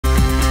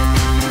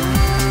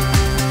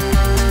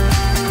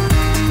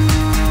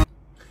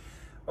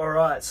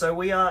Right, so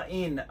we are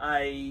in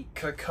a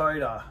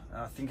Kokoda,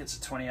 I think it's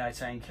a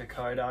 2018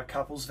 Kokoda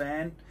couples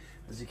van,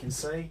 as you can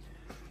see.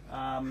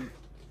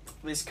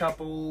 This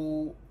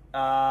couple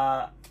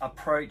are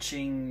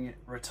approaching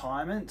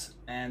retirement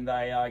and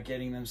they are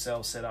getting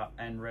themselves set up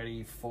and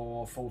ready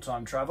for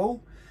full-time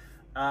travel.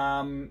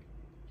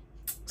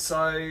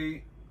 So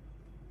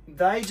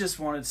they just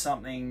wanted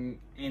something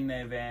in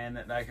their van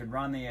that they could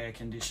run the air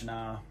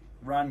conditioner,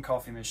 run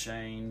coffee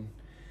machine.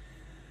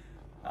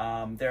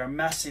 They're a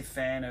massive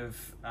fan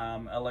of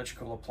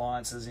electrical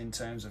appliances in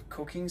terms of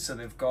cooking, so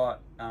they've got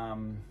a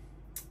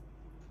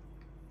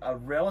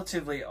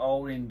relatively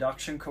old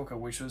induction cooker,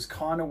 which was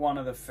kind of one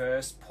of the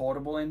first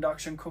portable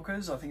induction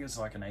cookers. I think it's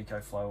like an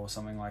EcoFlow or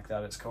something like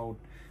that it's called,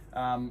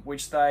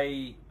 which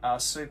they are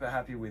super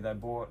happy with. They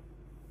bought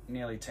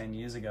nearly 10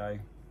 years ago,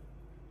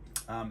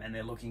 and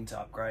they're looking to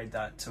upgrade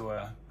that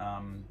to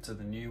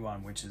the new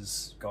one, which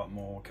has got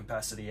more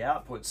capacity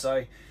output.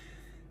 So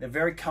they're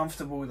very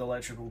comfortable with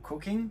electrical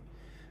cooking.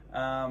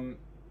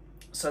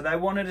 So they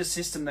wanted a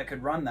system that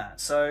could run that.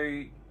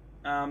 So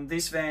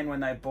this van, when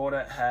they bought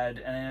it, had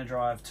an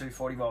Enerdrive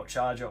 240 volt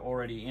charger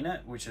already in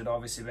it, which had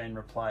obviously been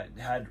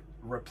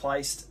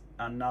replaced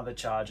another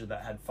charger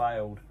that had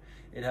failed.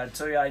 It had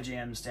 2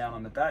 AGMs down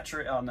on the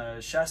battery, on the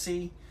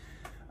chassis,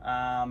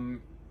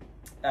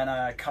 and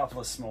a couple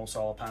of small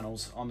solar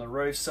panels on the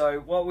roof. So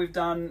what we've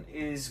done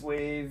is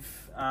we've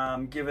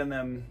given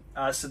them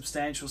a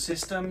substantial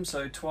system, so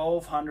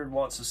 1200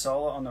 watts of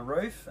solar on the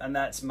roof, and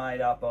that's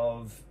made up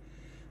of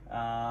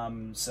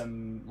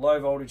some low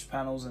voltage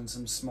panels and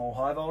some small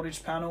high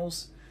voltage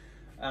panels.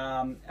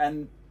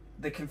 And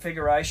the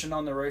configuration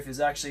on the roof is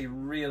actually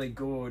really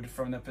good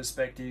from the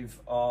perspective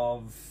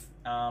of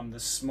the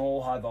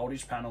small high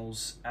voltage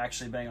panels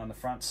actually being on the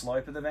front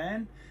slope of the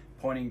van,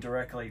 pointing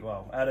directly,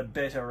 well, at a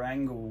better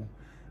angle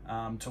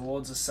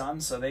towards the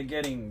sun. So they're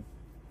getting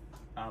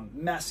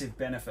massive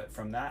benefit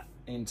from that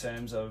in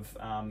terms of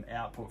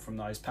output from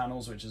those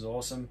panels, which is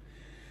awesome.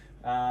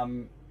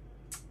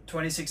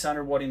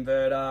 2600 watt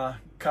inverter,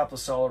 couple of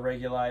solar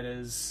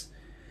regulators,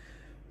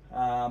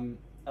 a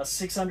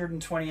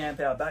 620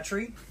 amp hour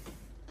battery.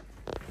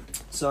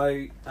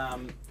 So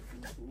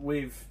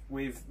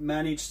we've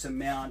managed to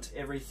mount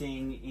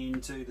everything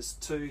into the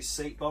 2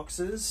 seat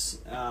boxes.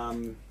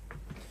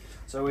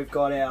 So we've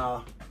got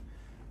our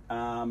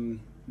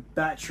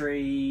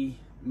battery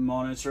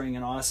monitoring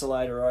and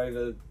isolator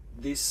over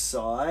this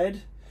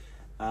side,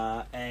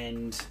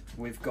 and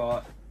we've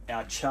got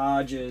our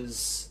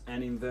chargers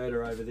and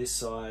inverter over this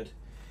side,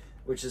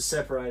 which is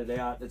separated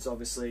out. It's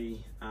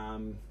obviously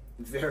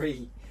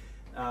very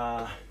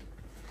the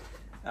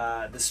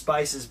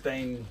space has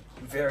been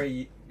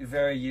very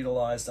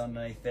utilized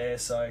underneath there,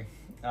 so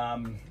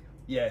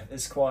yeah,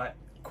 it's quite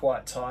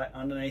tight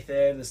underneath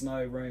there. There's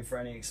no room for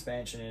any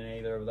expansion in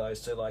either of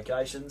those 2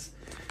 locations.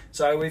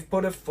 So we've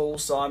put a full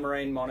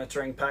Simarine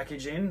monitoring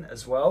package in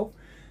as well.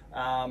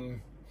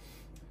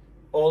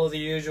 All of the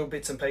usual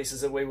bits and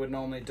pieces that we would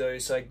normally do,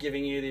 so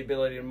giving you the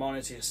ability to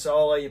monitor your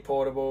solar, your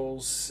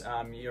portables,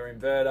 your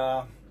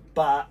inverter.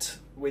 But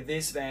with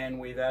this van,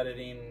 we've added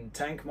in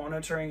tank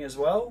monitoring as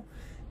well,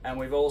 and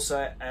we've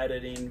also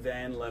added in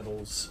van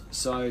levels.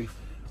 So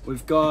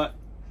we've got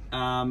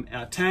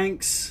our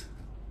tanks,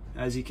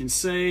 as you can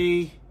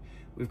see.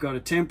 We've got a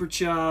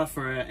temperature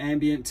for our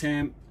ambient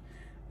temp,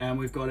 and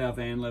we've got our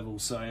van level,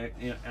 so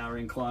our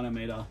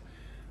inclinometer.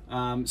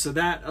 So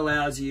that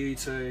allows you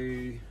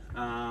to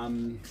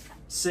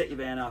set your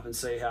van up and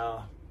see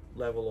how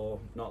level or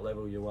not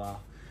level you are.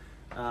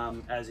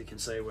 As you can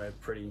see, we're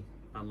pretty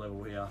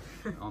unlevel here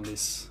on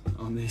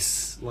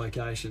this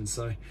location.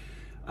 So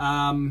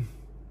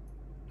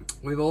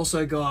we've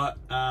also got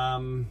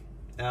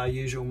our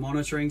usual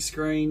monitoring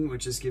screen,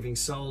 which is giving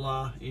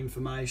solar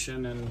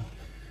information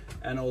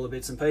and all the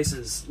bits and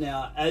pieces.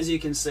 Now, as you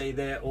can see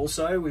there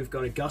also, we've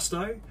got a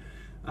Gusto.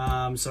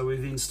 So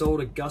we've installed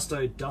a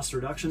Gusto dust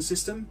reduction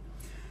system.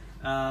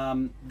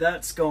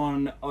 That's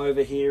gone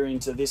over here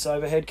into this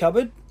overhead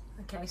cupboard.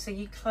 Okay, so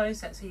you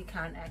close that so you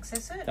can't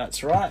access it?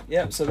 That's right,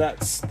 yep, so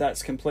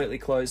that's completely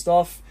closed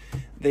off.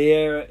 The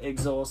air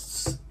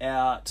exhausts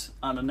out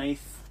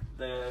underneath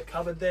the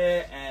cupboard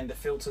there, and the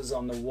filters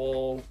on the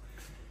wall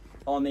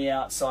on the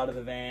outside of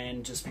the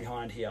van just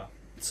behind here.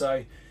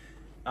 So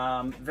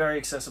very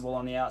accessible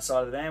on the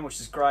outside of the van, which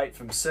is great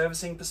from a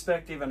servicing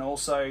perspective, and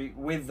also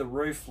with the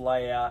roof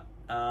layout,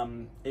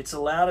 it's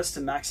allowed us to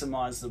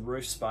maximize the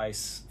roof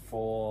space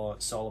for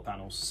solar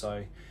panels.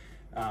 So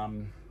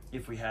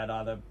if we had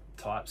other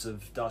types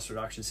of dust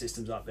reduction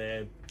systems up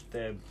there,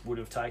 they would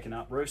have taken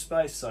up roof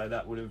space, so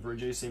that would have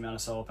reduced the amount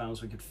of solar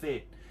panels we could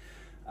fit.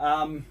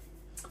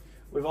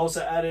 We've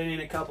also added in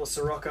a couple of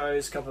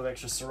Siroccos, a couple of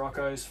extra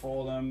Siroccos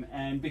for them,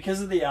 and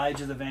because of the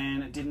age of the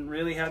van, it didn't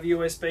really have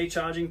USB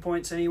charging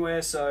points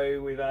anywhere,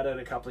 so we've added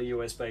a couple of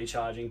USB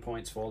charging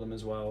points for them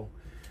as well.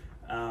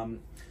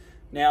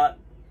 Now,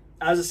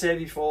 as I said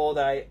before,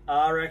 they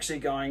are actually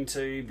going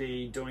to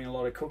be doing a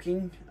lot of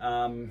cooking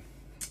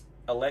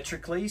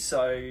electrically,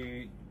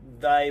 so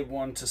they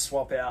want to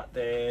swap out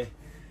their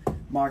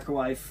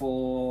microwave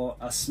for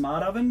a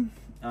smart oven.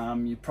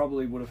 You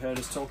probably would have heard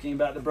us talking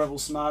about the Breville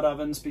smart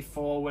ovens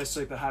before. We're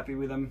super happy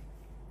with them.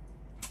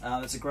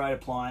 It's a great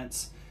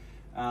appliance.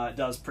 It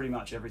does pretty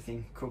much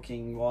everything,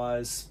 cooking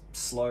wise,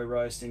 slow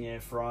roasting,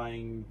 air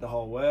frying, the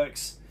whole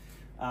works.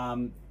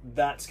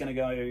 That's going to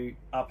go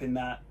up in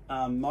that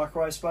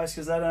microwave space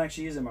because they don't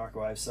actually use a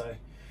microwave. So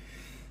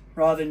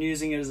rather than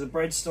using it as a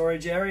bread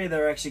storage area,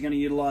 they're actually going to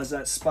utilize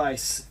that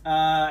space.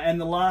 And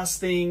the last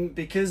thing,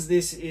 because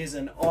this is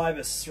an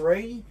Ibis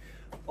 3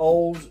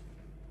 old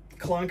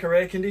clunker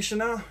air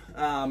conditioner,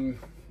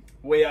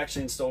 we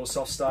actually installed a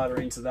soft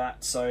starter into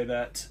that so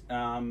that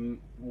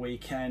we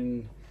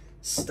can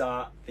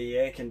start the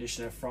air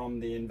conditioner from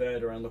the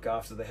inverter and look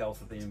after the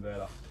health of the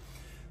inverter.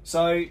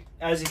 So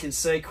as you can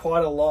see,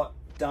 quite a lot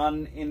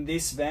done in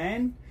this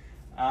van.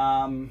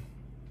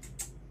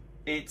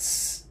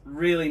 It's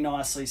really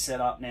nicely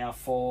set up now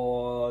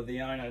for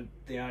the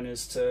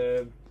owners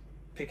to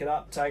pick it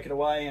up, take it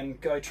away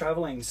and go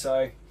traveling.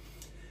 So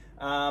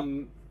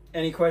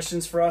any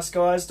questions for us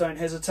guys, don't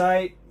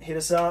hesitate, hit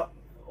us up,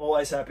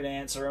 always happy to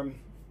answer them.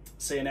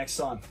 See you next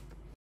time.